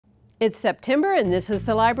It's September and this is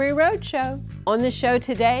the Library Roadshow. On the show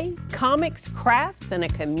today, comics, crafts, and a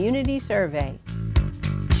community survey.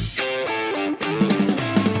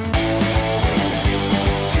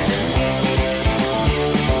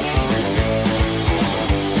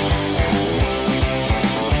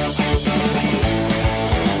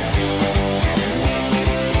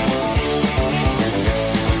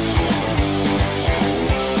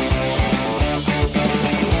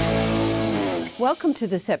 Welcome to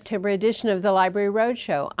the September edition of the Library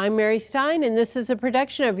Roadshow. I'm Mary Stein, and this is a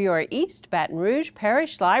production of your East Baton Rouge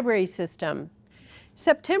Parish Library System.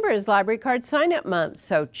 September is Library Card Sign-Up Month,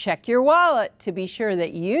 so check your wallet to be sure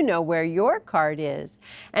that you know where your card is.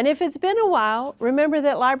 And if it's been a while, remember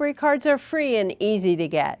that library cards are free and easy to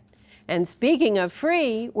get. And speaking of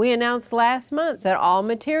free, we announced last month that all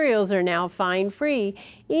materials are now fine-free,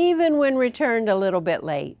 even when returned a little bit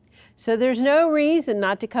late. So there's no reason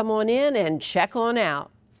not to come on in and check on out.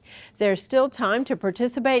 There's still time to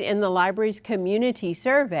participate in the library's community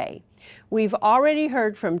survey. We've already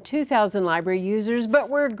heard from 2,000 library users, but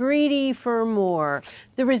we're greedy for more.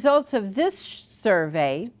 The results of this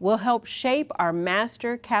survey will help shape our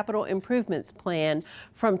Master Capital Improvements Plan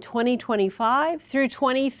from 2025 through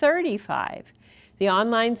 2035. The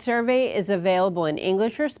online survey is available in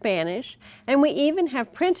English or Spanish, and we even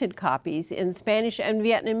have printed copies in Spanish and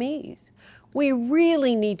Vietnamese. We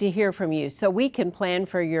really need to hear from you so we can plan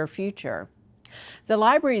for your future. The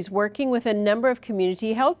library is working with a number of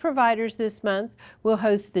community health providers this month. We'll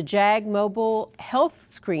host the JAG mobile health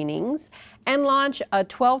screenings and launch a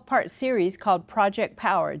 12-part series called Project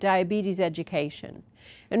Power, Diabetes Education.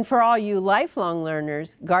 And for all you lifelong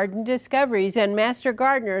learners, Garden Discoveries and Master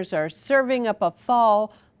Gardeners are serving up a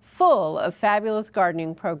fall full of fabulous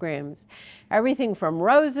gardening programs. Everything from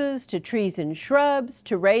roses to trees and shrubs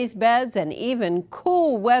to raised beds and even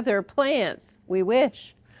cool weather plants. We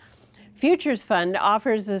wish. Futures Fund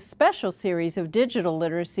offers a special series of digital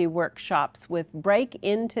literacy workshops with Break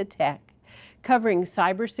Into Tech, covering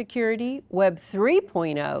cybersecurity, Web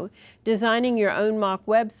 3.0, designing your own mock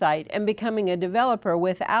website, and becoming a developer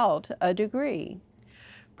without a degree.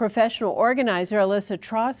 Professional organizer Alyssa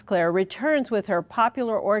Trosclair returns with her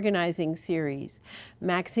popular organizing series.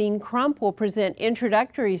 Maxine Crump will present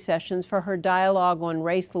introductory sessions for her Dialogue on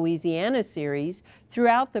Race Louisiana series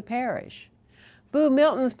throughout the parish. Boo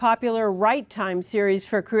Milton's popular Write Time series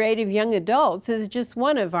for creative young adults is just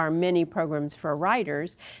one of our many programs for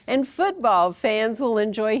writers, and football fans will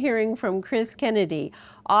enjoy hearing from Chris Kennedy,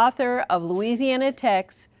 author of Louisiana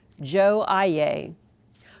Tech's Joe Aye.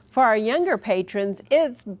 For our younger patrons,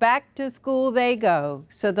 it's back to school they go,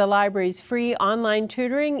 so the library's free online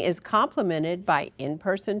tutoring is complemented by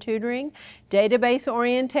in-person tutoring, database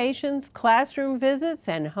orientations, classroom visits,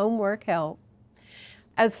 and homework help.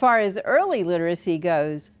 As far as early literacy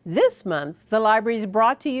goes, this month the library is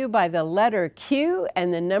brought to you by the letter Q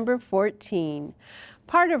and the number 14,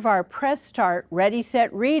 part of our Press Start Ready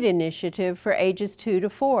Set Read initiative for ages 2 to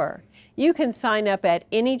 4. You can sign up at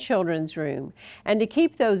any children's room, and to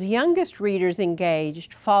keep those youngest readers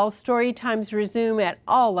engaged, fall story times resume at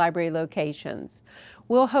all library locations.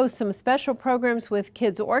 We'll host some special programs with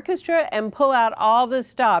Kids Orchestra and pull out all the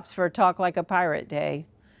stops for Talk Like a Pirate Day.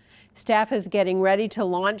 Staff is getting ready to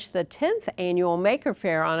launch the 10th Annual Maker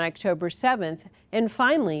Fair on October 7th. And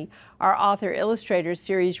finally, our Author Illustrator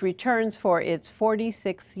series returns for its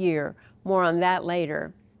 46th year. More on that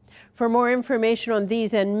later. For more information on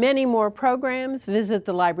these and many more programs, visit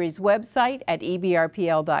the library's website at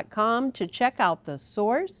ebrpl.com to check out the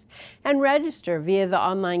source and register via the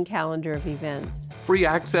online calendar of events. Free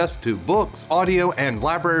access to books, audio, and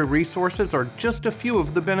library resources are just a few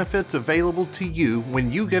of the benefits available to you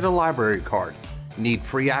when you get a library card. Need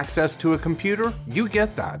free access to a computer? You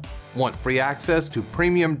get that. Want free access to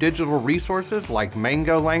premium digital resources like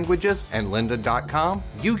Mango Languages and lynda.com?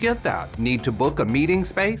 You get that. Need to book a meeting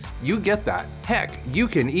space? You get that. Heck, you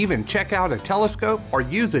can even check out a telescope or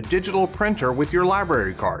use a digital printer with your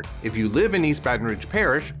library card. If you live in East Baton Rouge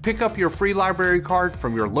Parish, pick up your free library card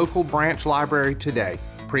from your local branch library today.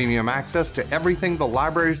 Premium access to everything the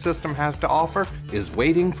library system has to offer is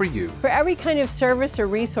waiting for you. For every kind of service or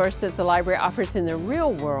resource that the library offers in the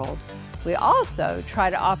real world, we also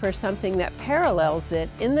try to offer something that parallels it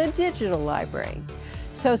in the digital library.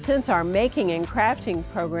 So since our making and crafting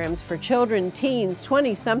programs for children, teens,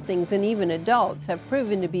 20-somethings, and even adults have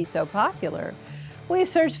proven to be so popular, we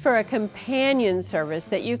searched for a companion service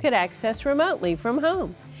that you could access remotely from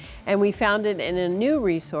home. And we found it in a new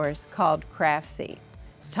resource called Craftsy.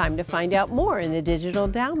 It's time to find out more in the digital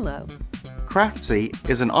download. Craftsy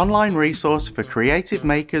is an online resource for creative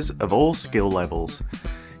makers of all skill levels.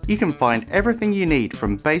 You can find everything you need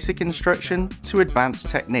from basic instruction to advanced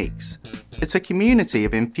techniques. It's a community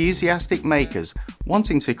of enthusiastic makers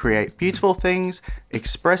wanting to create beautiful things,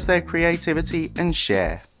 express their creativity and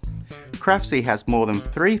share. Craftsy has more than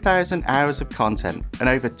 3,000 hours of content and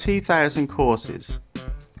over 2,000 courses.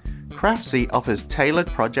 Craftsy offers tailored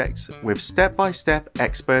projects with step-by-step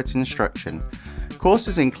expert instruction.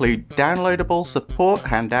 Courses include downloadable support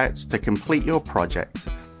handouts to complete your project.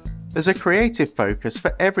 There's a creative focus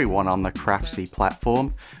for everyone on the Craftsy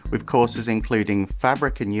platform, with courses including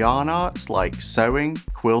fabric and yarn arts like sewing,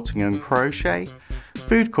 quilting and crochet,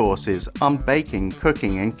 food courses on baking,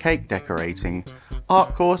 cooking and cake decorating,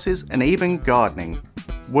 art courses and even gardening,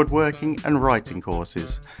 woodworking and writing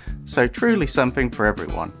courses. So truly something for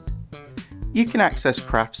everyone. You can access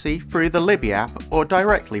Craftsy through the Libby app or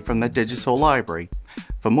directly from the digital library.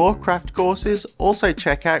 For more craft courses, also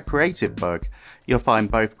check out Creative Bug. You'll find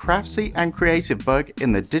both Craftsy and Creative Bug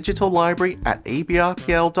in the digital library at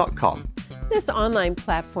ebrpl.com. This online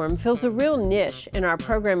platform fills a real niche in our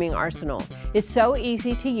programming arsenal. It's so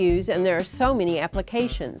easy to use and there are so many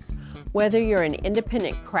applications. Whether you're an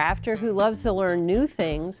independent crafter who loves to learn new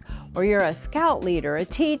things, or you're a scout leader, a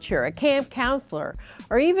teacher, a camp counselor,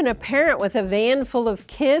 or even a parent with a van full of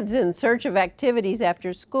kids in search of activities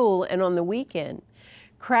after school and on the weekend,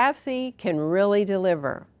 Craftsy can really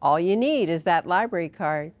deliver. All you need is that library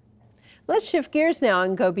card. Let's shift gears now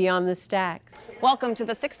and go beyond the stacks. Welcome to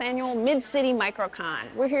the 6th Annual Mid-City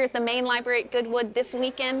Microcon. We're here at the main library at Goodwood this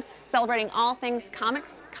weekend, celebrating all things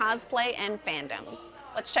comics, cosplay, and fandoms.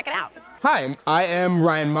 Let's check it out. Hi, I am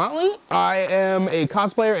Ryan Motley. I am a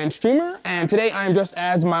cosplayer and streamer, and today I am dressed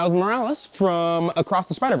as Miles Morales from Across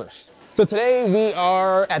the Spider-Verse. So today we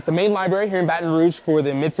are at the main library here in Baton Rouge for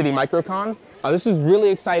the Mid-City Microcon. This is really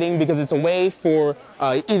exciting because it's a way for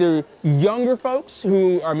either younger folks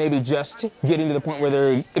who are maybe just getting to the point where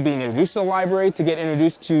they're being introduced to the library to get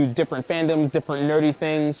introduced to different fandoms, different nerdy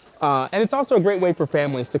things. And it's also a great way for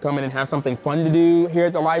families to come in and have something fun to do here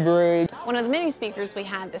at the library. One of the many speakers we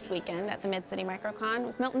had this weekend at the Mid-City Microcon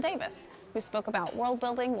was Milton Davis, who spoke about World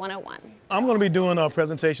Building 101. I'm going to be doing a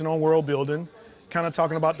presentation on world building, kind of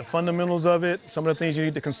talking about the fundamentals of it, some of the things you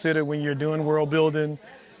need to consider when you're doing world building,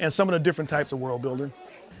 and some of the different types of world building.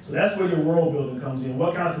 So that's where your world building comes in.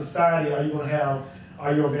 What kind of society are you going to have,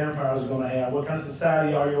 are your vampires going to have? What kind of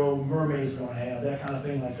society are your mermaids going to have? That kind of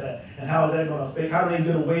thing like that. And how is that going to affect, how do they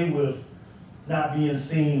get away with not being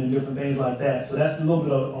seen and different things like that? So that's a little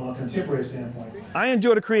bit of, on a contemporary standpoint. I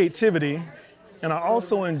enjoy the creativity, and I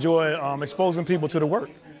also enjoy exposing people to the work.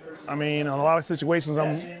 I mean, in a lot of situations,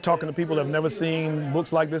 I'm talking to people that have never seen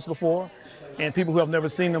books like this before, and people who have never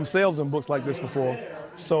seen themselves in books like this before.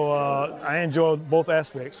 So I enjoy both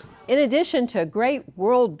aspects. In addition to great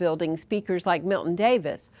world-building speakers like Milton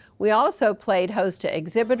Davis, we also played host to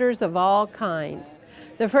exhibitors of all kinds.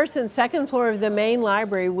 The first and second floor of the main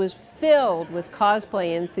library was filled with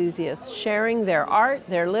cosplay enthusiasts sharing their art,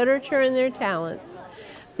 their literature, and their talents.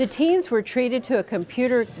 The teens were treated to a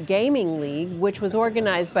computer gaming league, which was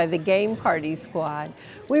organized by the Game Party Squad.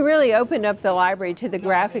 We really opened up the library to the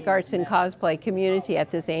graphic arts and cosplay community at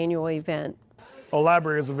this annual event. Well,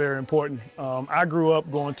 libraries are very important. I grew up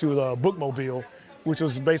going to the bookmobile, which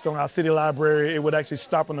was based on our city library. It would actually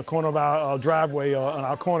stop on the corner of our driveway on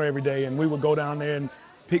our corner every day, and we would go down there and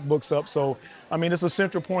pick books up. So, I mean, it's a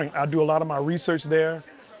central point. I do a lot of my research there.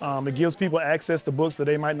 It gives people access to books that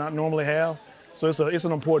they might not normally have. So it's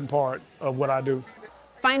an important part of what I do.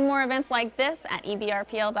 Find more events like this at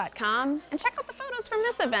ebrpl.com and check out the photos from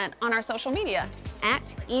this event on our social media at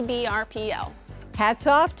ebrpl. Hats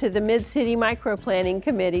off to the Mid-City Microplanning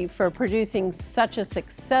Committee for producing such a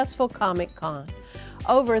successful Comic Con.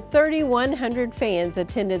 Over 3,100 fans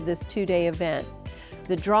attended this two-day event.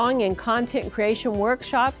 The drawing and content creation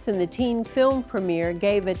workshops and the teen film premiere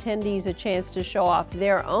gave attendees a chance to show off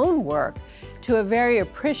their own work to a very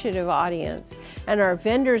appreciative audience, and our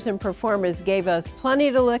vendors and performers gave us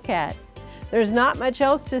plenty to look at. There's not much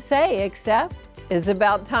else to say except it's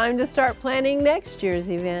about time to start planning next year's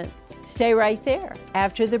event. Stay right there.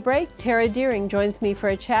 After the break, Tara Deering joins me for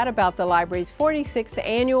a chat about the library's 46th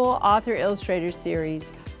Annual Author Illustrator Series,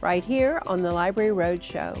 right here on the Library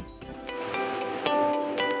Roadshow.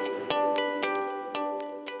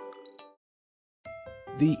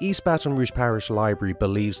 The East Baton Rouge Parish Library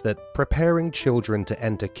believes that preparing children to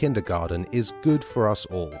enter kindergarten is good for us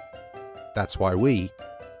all. That's why we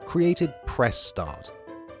created Press Start,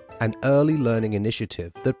 an early learning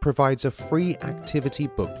initiative that provides a free activity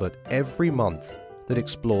booklet every month that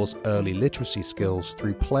explores early literacy skills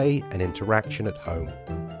through play and interaction at home.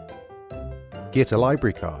 Get a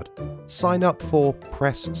library card, sign up for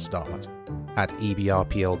Press Start, at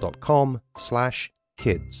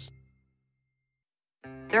ebrpl.com/kids.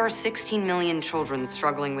 There are 16 million children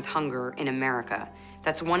struggling with hunger in America.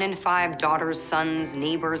 That's 1 in 5 daughters, sons,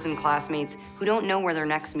 neighbors, and classmates who don't know where their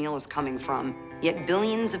next meal is coming from. Yet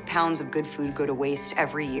billions of pounds of good food go to waste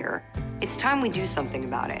every year. It's time we do something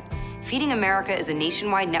about it. Feeding America is a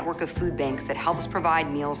nationwide network of food banks that helps provide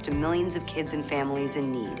meals to millions of kids and families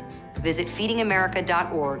in need. Visit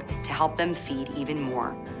feedingamerica.org to help them feed even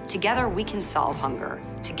more. Together, we can solve hunger.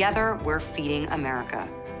 Together, we're feeding America.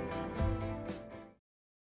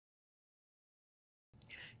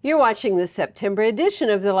 You're watching the September edition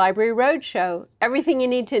of the Library Roadshow. Everything you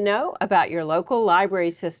need to know about your local library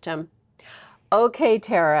system. Okay,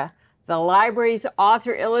 Tara, the library's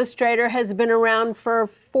Author Illustrator has been around for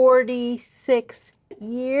 46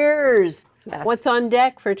 years. Yes. What's on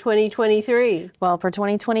deck for 2023? Well, for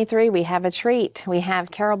 2023, we have a treat. We have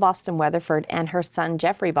Carole Boston Weatherford and her son,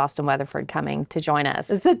 Jeffrey Boston Weatherford, coming to join us.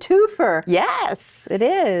 It's a twofer. Yes, it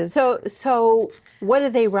is. So what do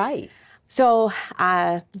they write? So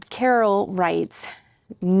Carole writes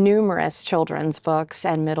numerous children's books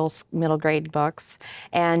and middle grade books,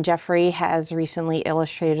 and Jeffrey has recently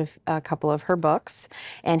illustrated a couple of her books,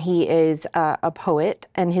 and he is a poet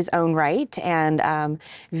in his own right, and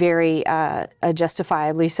very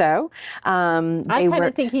justifiably so. I kind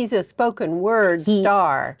of think he's a spoken word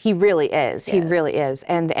star. He really is. Yes. He really is,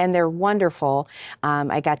 and they're wonderful.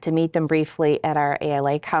 I got to meet them briefly at our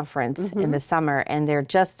ALA conference in the summer, and they're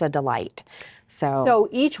just a delight. So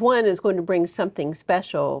each one is going to bring something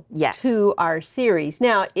special Yes. to our series.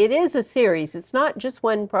 Now, it is a series. It's not just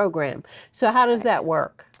one program. So how does that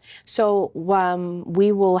work? So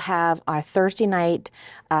we will have our Thursday night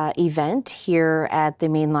event here at the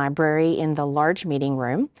main library in the large meeting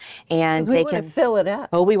room, and We want to fill it up.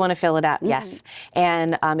 Oh, we want to fill it up, yes.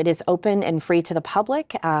 And it is open and free to the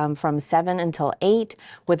public from 7 until 8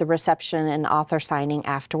 with a reception and author signing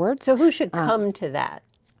afterwards. So who should come to that?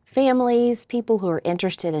 Families, people who are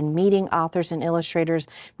interested in meeting authors and illustrators.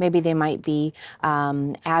 Maybe they might be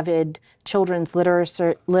avid children's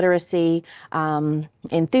literacy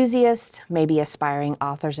enthusiasts, maybe aspiring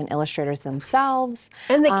authors and illustrators themselves.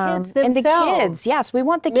 And the kids themselves. And the kids, yes. We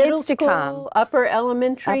want the kids to come. Upper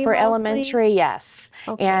elementary, Upper mostly? elementary, yes.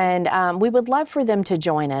 Okay. And we would love for them to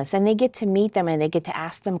join us, and they get to meet them and they get to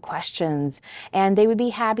ask them questions, and they would be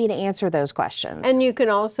happy to answer those questions. And you can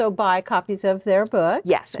also buy copies of their books.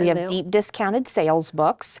 Yes, we have deep discounted sales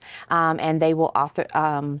books, and they will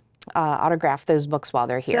autograph those books while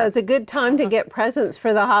they're here. So it's a good time to get presents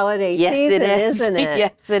for the holiday season, isn't it?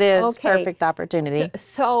 Yes, it is. Okay. Perfect opportunity.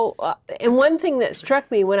 And one thing that struck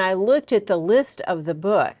me when I looked at the list of the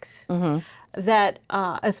books, that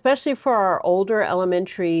especially for our older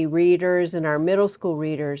elementary readers and our middle school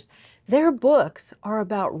readers, their books are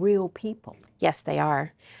about real people. Yes, they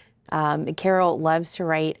are. Carole loves to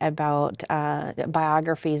write about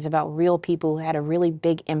biographies about real people who had a really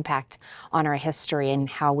big impact on our history and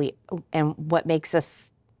what makes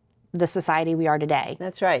us the society we are today.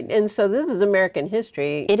 That's right. And so this is American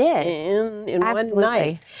history. It is. In one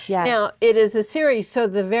night. Yes. Now, it is a series, so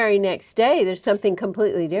the very next day, there's something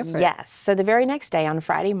completely different. Yes. So the very next day, on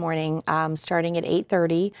Friday morning, starting at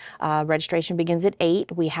 8:30, registration begins at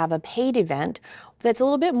 8. We have a paid event that's a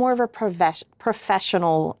little bit more of a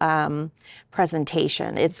professional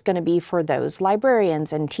presentation. It's going to be for those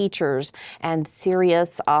librarians and teachers and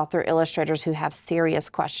serious author illustrators who have serious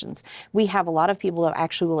questions. We have a lot of people who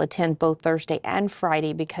actually will attend both Thursday and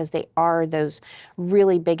Friday because they are those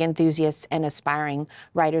really big enthusiasts and aspiring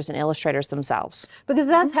writers and illustrators themselves. Because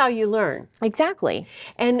that's how you learn. Exactly.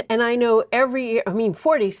 And I know every year,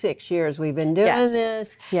 46 years we've been doing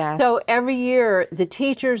this. Yes. So every year, the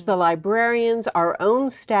teachers, the librarians, our own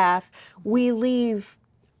staff, we leave,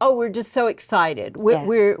 we're just so excited.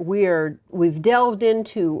 We've delved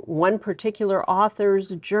into one particular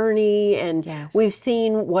author's journey, and we've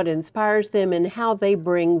seen what inspires them and how they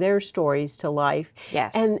bring their stories to life.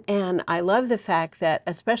 Yes. And I love the fact that,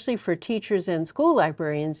 especially for teachers and school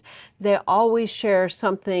librarians, they always share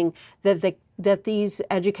something that these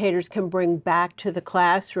educators can bring back to the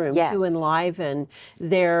classroom to enliven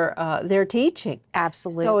their teaching.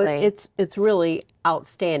 Absolutely. So it's really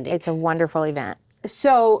outstanding. It's a wonderful event.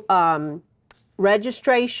 So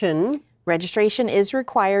registration Registration is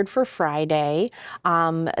required for Friday.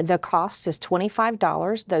 The cost is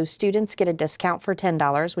 $25. Those students get a discount for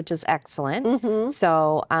 $10, which is excellent.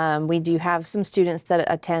 So we do have some students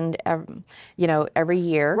that attend, every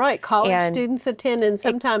year. Right, college students attend, and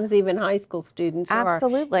sometimes even high school students who are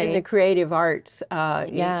in the creative arts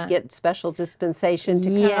get special dispensation to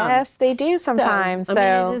come. Yes, they do sometimes. So,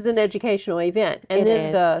 I mean, it is an educational event. And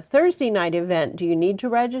then the Thursday night event, do you need to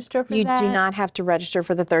register for that? You do not have to register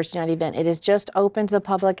for the Thursday night event. It is just open to the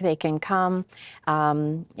public. They can come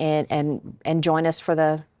and join us for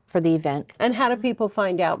the event. And how do people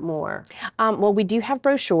find out more? Well, we do have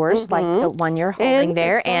brochures like the one you're holding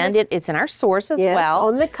there, and it's in our source as well.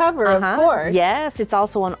 On the cover, of course. Yes, it's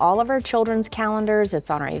also on all of our children's calendars. It's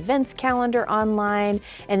on our events calendar online,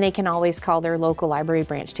 and they can always call their local library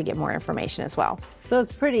branch to get more information as well. So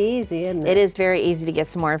it's pretty easy, isn't it? It is very easy to get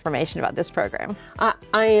some more information about this program.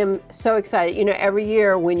 I am so excited. You know, every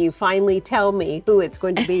year when you finally tell me who it's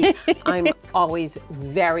going to be, I'm always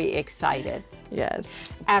very excited. Yes.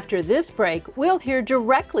 After this break, we'll hear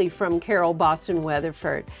directly from Carole Boston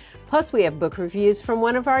Weatherford. Plus, we have book reviews from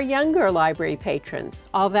one of our younger library patrons.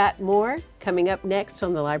 All that and more coming up next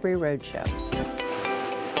on the Library Roadshow.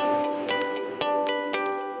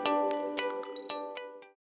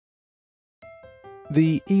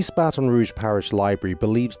 The East Baton Rouge Parish Library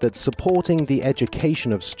believes that supporting the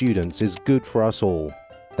education of students is good for us all.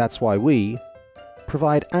 That's why we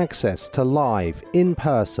provide access to live,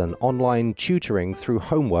 in-person, online tutoring through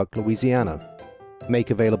Homework Louisiana,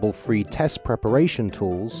 make available free test preparation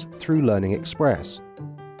tools through Learning Express,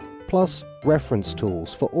 plus reference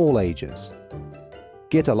tools for all ages.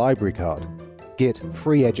 Get a library card. Get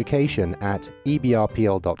free education at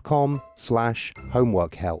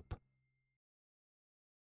ebrpl.com/homeworkhelp.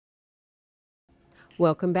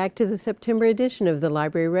 Welcome back to the September edition of the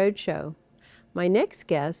Library Roadshow. My next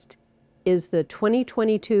guest is the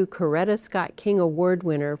 2022 Coretta Scott King Award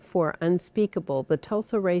winner for Unspeakable, The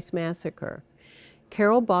Tulsa Race Massacre.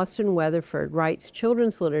 Carole Boston Weatherford writes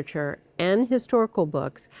children's literature and historical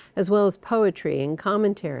books, as well as poetry and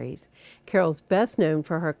commentaries. Carole's best known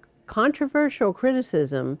for her controversial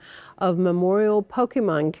criticism of memorial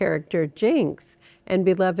Pokemon character Jinx and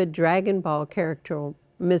beloved Dragon Ball character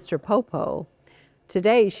Mr. Popo.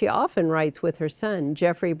 Today, she often writes with her son,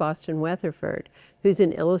 Jeffrey Boston Weatherford, who's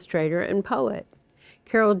an illustrator and poet.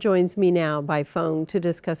 Carole joins me now by phone to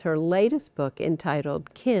discuss her latest book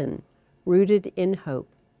entitled Kin, Rooted in Hope.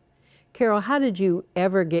 Carole, how did you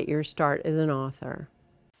ever get your start as an author?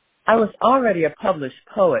 I was already a published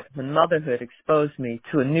poet when motherhood exposed me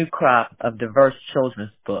to a new crop of diverse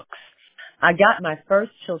children's books. I got my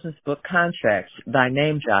first children's book contracts by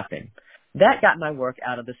name dropping. That got my work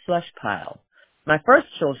out of the slush pile. My first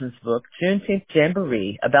children's book, Juneteenth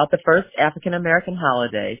Jamboree, about the first African-American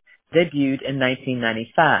holiday, debuted in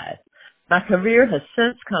 1995. My career has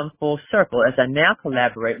since come full circle as I now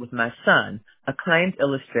collaborate with my son, acclaimed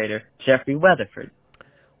illustrator Jeffrey Weatherford.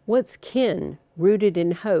 What's Kin, Rooted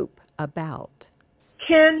in Hope about?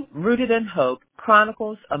 Kin, Rooted in Hope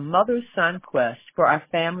chronicles a mother-son quest for our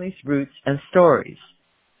family's roots and stories.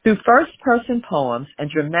 Through first-person poems and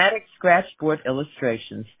dramatic scratchboard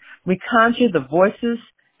illustrations, we conjure the voices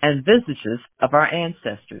and visages of our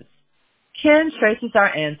ancestors. Kin traces our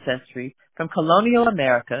ancestry from colonial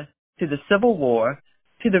America to the Civil War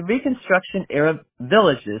to the Reconstruction-era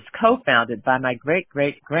villages co-founded by my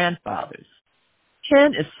great-great-grandfathers.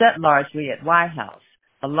 Kin is set largely at White House,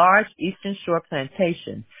 a large Eastern Shore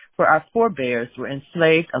plantation where our forebears were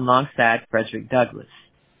enslaved alongside Frederick Douglass.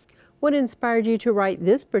 What inspired you to write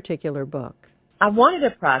this particular book? I wanted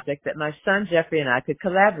a project that my son Jeffrey and I could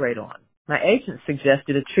collaborate on. My agent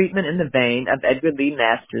suggested a treatment in the vein of Edgar Lee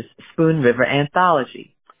Masters' Spoon River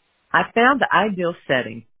anthology. I found the ideal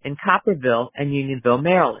setting in Copperville and Unionville,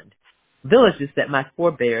 Maryland, villages that my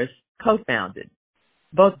forebears co-founded.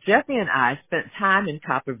 Both Jeffrey and I spent time in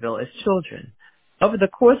Copperville as children. Over the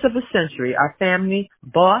course of a century, our family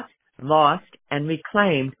bought, lost, and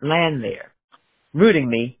reclaimed land there, rooting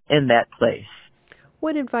me in that place.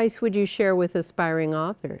 What advice would you share with aspiring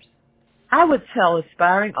authors? I would tell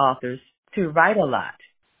aspiring authors to write a lot,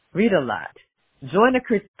 read a lot, join a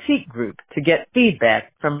critique group to get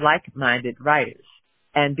feedback from like-minded writers,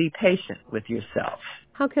 and be patient with yourself.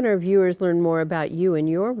 How can our viewers learn more about you and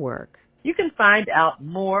your work? You can find out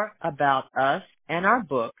more about us and our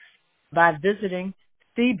books by visiting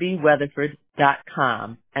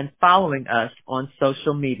cbweatherford.com and following us on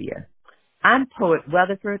social media. I'm Poet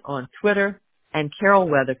Weatherford on Twitter and Carole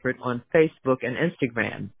Weatherford on Facebook and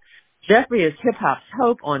Instagram. Jeffrey is Hip Hop's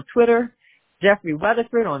Hope on Twitter, Jeffrey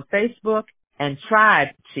Weatherford on Facebook, and Tribe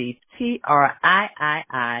Chief,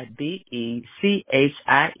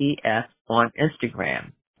 TRIIIBECHIEF, on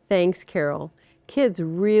Instagram. Thanks, Carole. Kids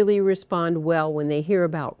really respond well when they hear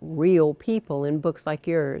about real people in books like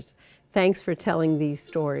yours. Thanks for telling these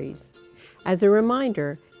stories. As a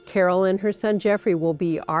reminder, Carole and her son Jeffrey will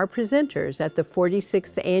be our presenters at the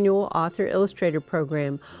 46th Annual Author Illustrator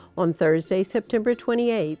Program on Thursday, September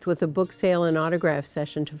 28th, with a book sale and autograph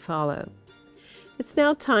session to follow. It's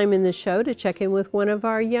now time in the show to check in with one of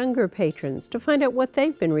our younger patrons to find out what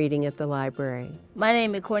they've been reading at the library. My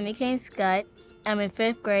name is Courtney Kane Scott. I'm in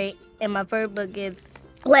 5th grade, and my favorite book is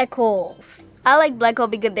Black Holes. I like black hole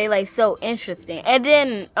because they like so interesting. And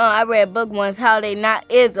then I read a book once how they not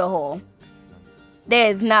is a hole.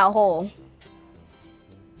 There is not a hole.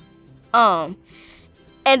 And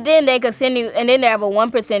then they could send you, and then they have a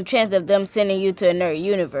 1% chance of them sending you to another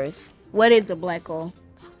universe. What is a black hole?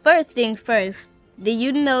 First things first, do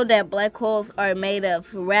you know that black holes are made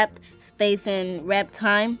of wrapped space and wrapped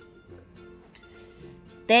time?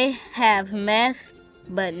 They have mass,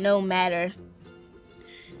 but no matter.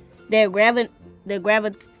 Their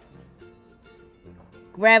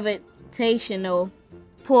gravitational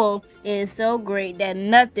pull is so great that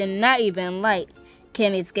nothing, not even light,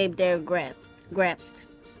 can escape their grasp.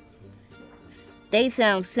 They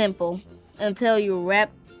sound simple until you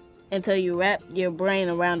wrap your brain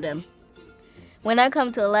around them. When I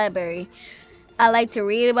come to the library, I like to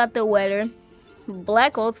read about the weather,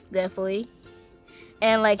 black holes definitely,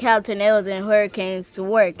 and like how tornadoes and hurricanes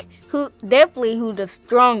work. Who the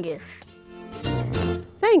strongest.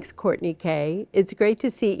 Thanks, Courtney K. It's great to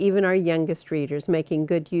see even our youngest readers making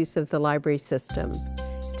good use of the library system.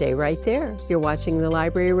 Stay right there. You're watching the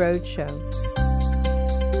Library Roadshow.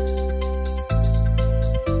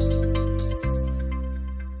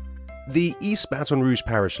 The East Baton Rouge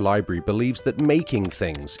Parish Library believes that making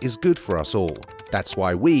things is good for us all. That's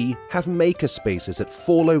why we have maker spaces at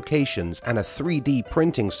 4 locations and a 3D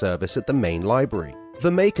printing service at the main library.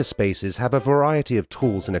 The maker spaces have a variety of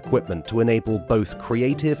tools and equipment to enable both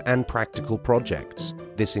creative and practical projects.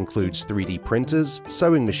 This includes 3D printers,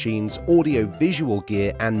 sewing machines, audio-visual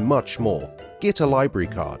gear, and much more. Get a library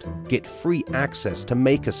card. Get free access to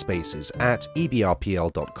makerspaces at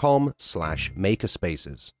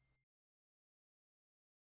ebrpl.com/makerspaces.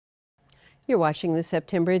 You're watching the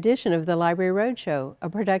September edition of the Library Roadshow, a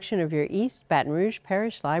production of your East Baton Rouge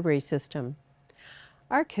Parish Library System.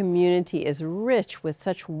 Our community is rich with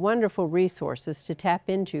such wonderful resources to tap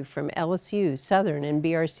into from LSU, Southern, and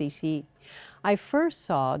BRCC. I first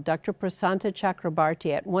saw Dr. Prosanta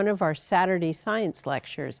Chakrabarty at one of our Saturday science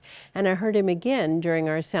lectures, and I heard him again during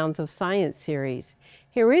our Sounds of Science series.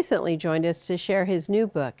 He recently joined us to share his new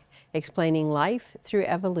book, Explaining Life Through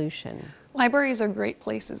Evolution. Libraries are great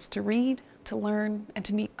places to read, to learn, and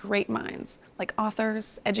to meet great minds, like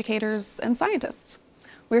authors, educators, and scientists.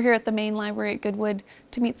 We're here at the main library at Goodwood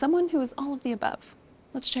to meet someone who is all of the above.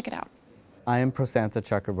 Let's check it out. I am Prosanta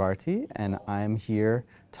Chakrabarty, and I am here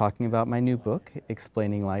talking about my new book,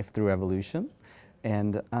 Explaining Life Through Evolution.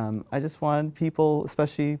 And I just wanted people,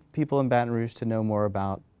 especially people in Baton Rouge, to know more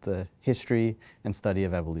about the history and study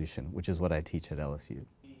of evolution, which is what I teach at LSU.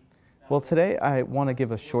 Well, today I want to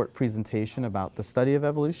give a short presentation about the study of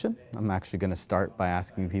evolution. I'm actually going to start by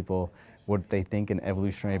asking people what they think an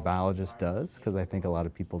evolutionary biologist does, because I think a lot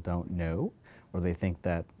of people don't know, or they think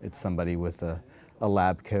that it's somebody with a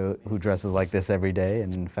lab coat who dresses like this every day,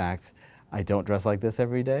 and in fact, I don't dress like this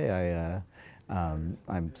every day.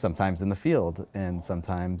 I'm sometimes in the field and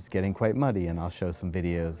sometimes getting quite muddy, and I'll show some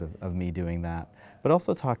videos of me doing that, but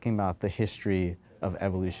also talking about the history of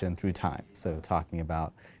evolution through time. So talking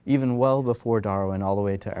about even well before Darwin all the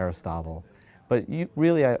way to Aristotle. But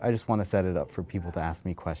really, I just want to set it up for people to ask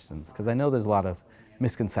me questions, because I know there's a lot of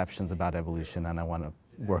misconceptions about evolution, and I want to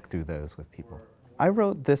work through those with people. I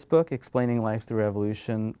wrote this book, Explaining Life Through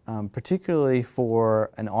Evolution, particularly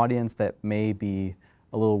for an audience that may be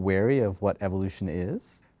a little wary of what evolution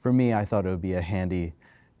is. For me, I thought it would be a handy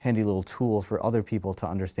little tool for other people to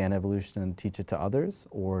understand evolution and teach it to others,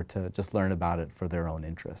 or to just learn about it for their own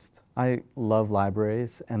interest. I love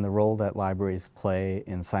libraries, and the role that libraries play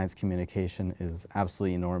in science communication is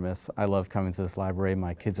absolutely enormous. I love coming to this library.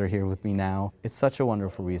 My kids are here with me now. It's such a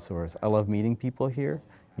wonderful resource. I love meeting people here.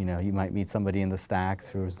 You know, you might meet somebody in the stacks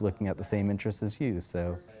who's looking at the same interests as you,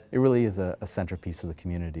 so it really is a centerpiece of the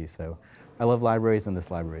community. So I love libraries, and this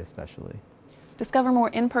library especially. Discover more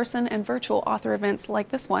in-person and virtual author events like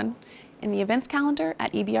this one in the events calendar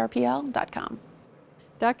at ebrpl.com.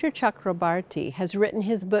 Dr. Chakrabarty has written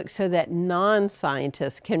his book so that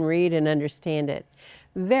non-scientists can read and understand it.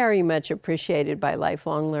 Very much appreciated by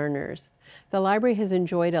lifelong learners. The library has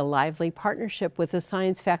enjoyed a lively partnership with the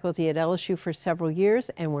science faculty at LSU for several years,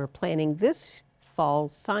 and we're planning this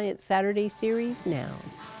fall's Science Saturday series now.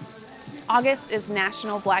 August is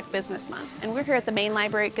National Black Business Month, and we're here at the Main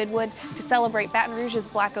Library at Goodwood to celebrate Baton Rouge's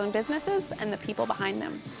Black-owned businesses and the people behind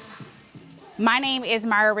them. My name is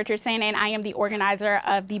Myra Richardson, and I am the organizer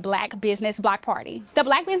of the Black Business Block Party. The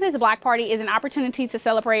Black Business Block Party is an opportunity to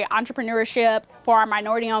celebrate entrepreneurship for our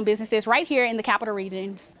minority-owned businesses right here in the Capital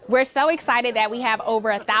Region. We're so excited that we have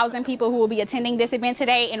over 1,000 people who will be attending this event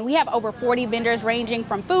today, and we have over 40 vendors ranging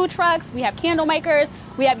from food trucks, we have candle makers,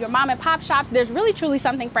 we have your mom and pop shops. There's really truly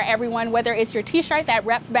something for everyone, whether it's your t-shirt that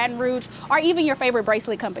reps Baton Rouge or even your favorite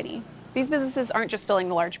bracelet company. These businesses aren't just filling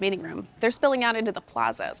the large meeting room, they're spilling out into the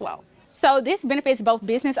plaza as well. So this benefits both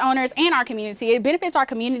business owners and our community. It benefits our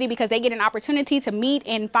community because they get an opportunity to meet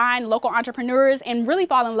and find local entrepreneurs and really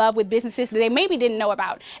fall in love with businesses that they maybe didn't know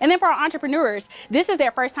about. And then for our entrepreneurs, this is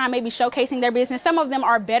their first time maybe showcasing their business. Some of them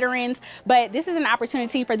are veterans, but this is an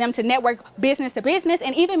opportunity for them to network business to business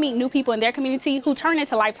and even meet new people in their community who turn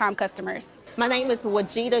into lifetime customers. My name is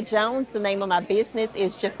Wajida Jones. The name of my business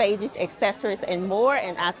is Japhagis Accessories and More,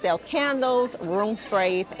 and I sell candles, room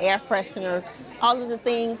sprays, air fresheners, all of the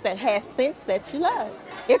things that has scents that you love.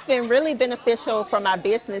 It's been really beneficial for my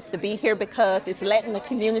business to be here because it's letting the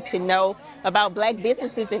community know about Black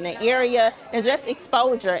businesses in the area and just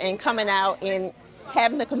exposure and coming out and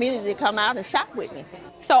having the community come out and shop with me.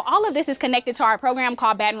 So all of this is connected to our program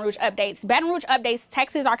called Baton Rouge Updates. Baton Rouge Updates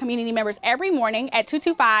texts our community members every morning at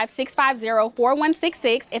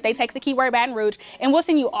 225-650-4166 if they text the keyword Baton Rouge, and we'll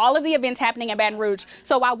send you all of the events happening in Baton Rouge.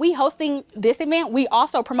 So while we hosting this event, we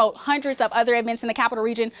also promote hundreds of other events in the Capital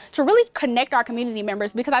Region to really connect our community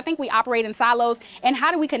members, because I think we operate in silos. And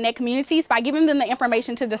how do we connect communities? By giving them the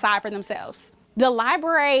information to decide for themselves. The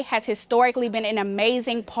library has historically been an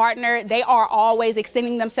amazing partner. They are always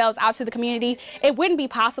extending themselves out to the community. It wouldn't be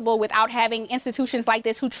possible without having institutions like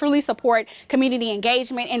this who truly support community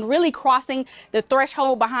engagement and really crossing the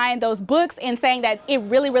threshold behind those books and saying that it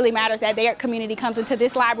really, really matters that their community comes into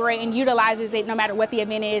this library and utilizes it no matter what the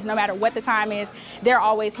event is, no matter what the time is. They're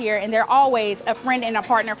always here, and they're always a friend and a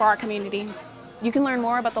partner for our community. You can learn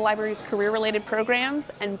more about the library's career-related programs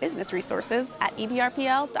and business resources at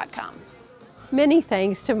ebrpl.com. Many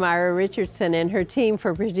thanks to Myra Richardson and her team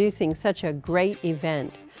for producing such a great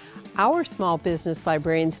event. Our small business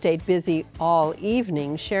librarian stayed busy all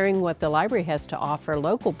evening sharing what the library has to offer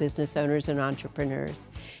local business owners and entrepreneurs.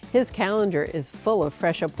 His calendar is full of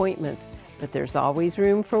fresh appointments, but there's always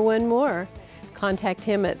room for one more. Contact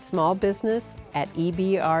him at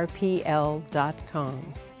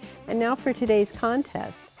smallbusiness@ebrpl.com. And now for today's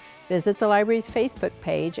contest. Visit the library's Facebook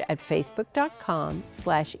page at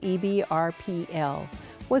facebook.com/ebrpl.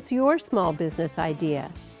 What's your small business idea?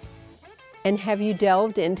 And have you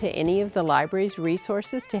delved into any of the library's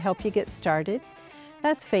resources to help you get started?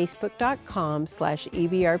 That's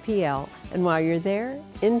facebook.com/ebrpl. And while you're there,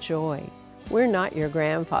 enjoy. We're not your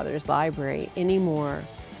grandfather's library anymore.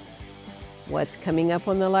 What's coming up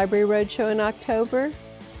on the Library Roadshow in October?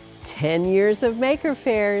 10 years of Maker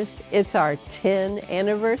Fairs. It's our 10th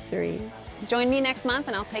anniversary. Join me next month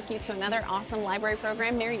and I'll take you to another awesome library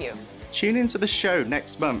program near you. Tune into the show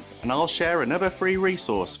next month and I'll share another free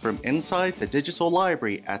resource from inside the digital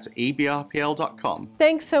library at ebrpl.com.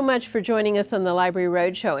 Thanks so much for joining us on the Library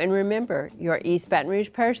Roadshow. And remember, your East Baton Rouge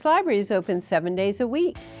Parish Library is open 7 days a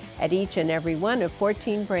week at each and every one of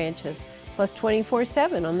 14 branches, plus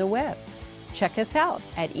 24/7 on the web. Check us out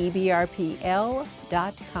at ebrpl.com.